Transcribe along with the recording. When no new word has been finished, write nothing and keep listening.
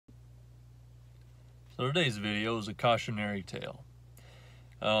So today's video is a cautionary tale.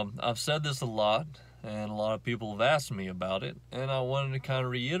 I've said this a lot, and a lot of people have asked me about it, and I wanted to kind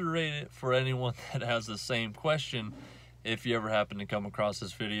of reiterate it for anyone that has the same question if you ever happen to come across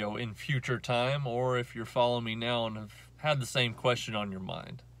this video in future time, or if you're following me now and have had the same question on your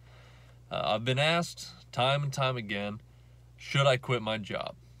mind. I've been asked time and time again, should I quit my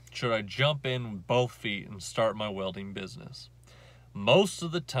job? Should I jump in with both feet and start my welding business? Most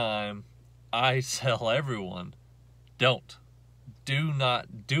of the time, I tell everyone, don't. Do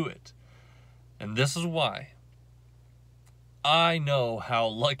not do it. And this is why. I know how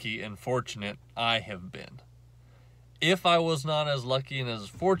lucky and fortunate I have been. If I was not as lucky and as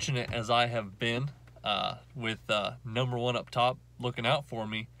fortunate as I have been, with number one up top looking out for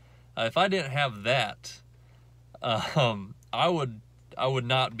me, if I didn't have that, I would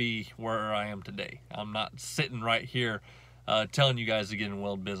not be where I am today. I'm not sitting right here telling you guys to get in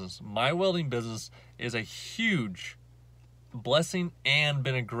weld business. My welding business is a huge blessing and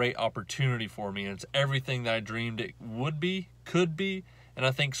been a great opportunity for me. And it's everything that I dreamed it would be, could be, and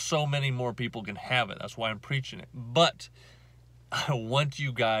I think so many more people can have it. That's why I'm preaching it. But I want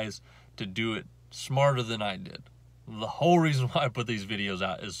you guys to do it smarter than I did. The whole reason why I put these videos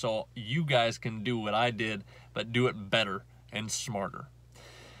out is so you guys can do what I did, but do it better and smarter.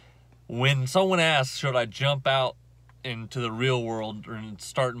 When someone asks, should I jump out into the real world or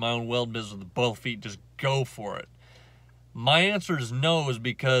start my own weld business with both feet, just go for it? My answer is no, is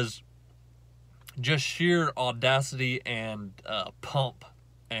because just sheer audacity and pump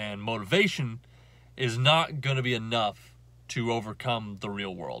and motivation is not going to be enough to overcome the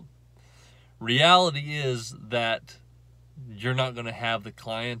real world. Reality is that you're not going to have the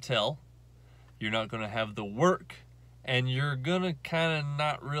clientele, you're not going to have the work, and you're going to kind of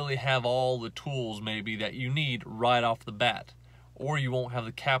not really have all the tools maybe that you need right off the bat, or you won't have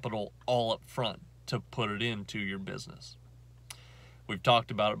the capital all up front to put it into your business. We've talked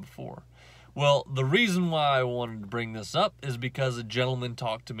about it before. Well, the reason why I wanted to bring this up is because a gentleman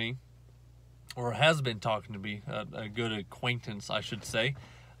talked to me, or has been talking to me, a good acquaintance, I should say,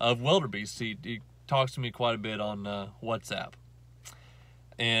 of Welderbeast. He talks to me quite a bit on WhatsApp.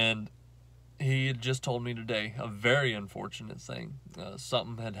 And he had just told me today a very unfortunate thing.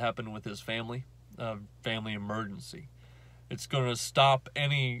 Something had happened with his family, family emergency. It's going to stop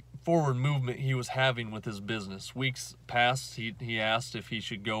any forward movement he was having with his business. Weeks past, he asked if he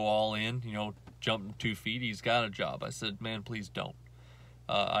should go all in, jump 2 feet. He's got a job. I said, man, please don't.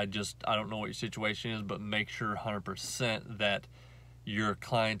 I don't know what your situation is, but make sure 100% that your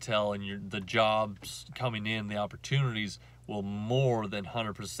clientele and the jobs coming in, the opportunities will more than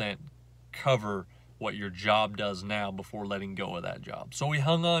 100% cover what your job does now before letting go of that job. So he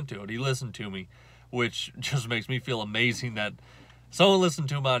hung on to it. He listened to me, which just makes me feel amazing that someone listened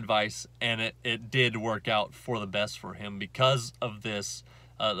to my advice, and it did work out for the best for him. Because of this,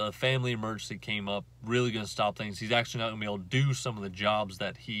 the family emergency came up, really going to stop things. He's actually not going to be able to do some of the jobs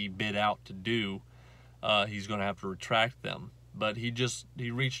that he bid out to do. He's going to have to retract them. But he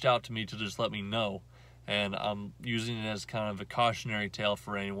reached out to me to just let me know, and I'm using it as kind of a cautionary tale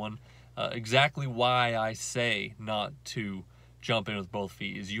for anyone. Exactly why I say not to jump in with both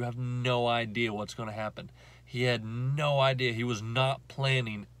feet is you have no idea what's going to happen. He had no idea. He was not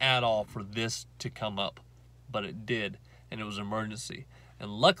planning at all for this to come up, but it did, and it was an emergency. And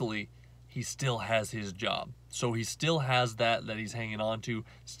luckily, he still has his job. So he still has that he's hanging on to,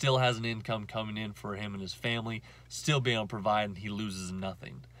 still has an income coming in for him and his family, still being able to provide, and he loses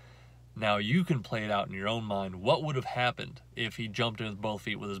nothing. Now, you can play it out in your own mind. What would have happened if he jumped in with both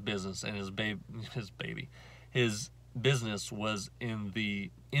feet with his business and his business was in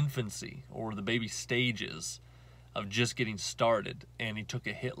the infancy or the baby stages of just getting started, and he took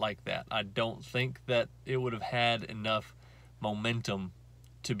a hit like that? I don't think that it would have had enough momentum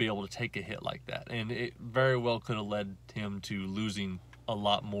to be able to take a hit like that. And it very well could have led him to losing a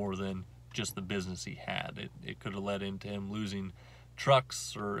lot more than just the business he had. It could have led into him losing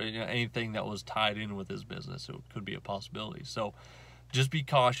trucks or anything that was tied in with his business. It could be a possibility. So just be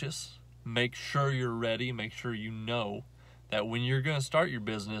cautious. Make sure you're ready. Make sure you know that when you're going to start your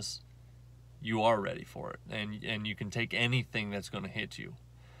business, you are ready for it. And you can take anything that's going to hit you.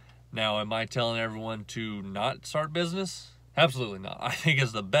 Now, am I telling everyone to not start business? Absolutely not. I think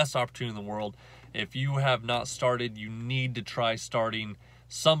it's the best opportunity in the world. If you have not started, you need to try starting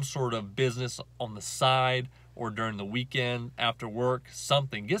some sort of business on the side or during the weekend, after work,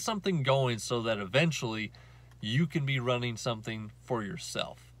 something. Get something going so that eventually you can be running something for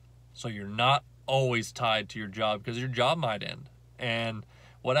yourself. So you're not always tied to your job, because your job might end. And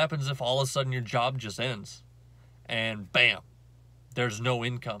what happens if all of a sudden your job just ends and bam, there's no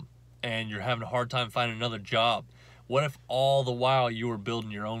income? and you're having a hard time finding another job? What if all the while you were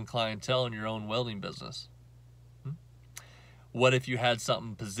building your own clientele and your own welding business? What if you had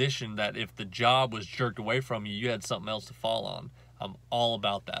something positioned that if the job was jerked away from you, you had something else to fall on? I'm all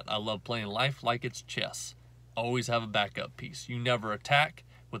about that. I love playing life like it's chess. Always have a backup piece. You never attack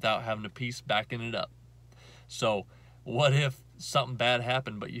without having a piece backing it up. So what if something bad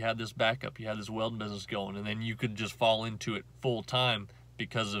happened, but you had this backup, you had this welding business going, and then you could just fall into it full time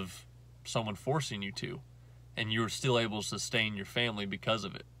because of someone forcing you to, and you were still able to sustain your family because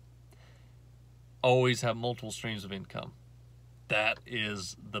of it? Always have multiple streams of income. That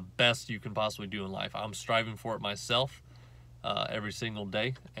is the best you can possibly do in life. I'm striving for it myself every single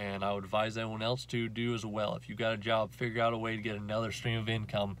day, and I would advise everyone else to do as well. If you got a job, figure out a way to get another stream of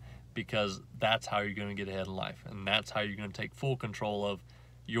income, because that's how you're going to get ahead in life, and that's how you're going to take full control of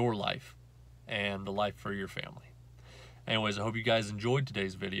your life and the life for your family. Anyways, I hope you guys enjoyed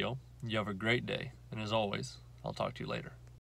today's video. You have a great day, and as always, I'll talk to you later.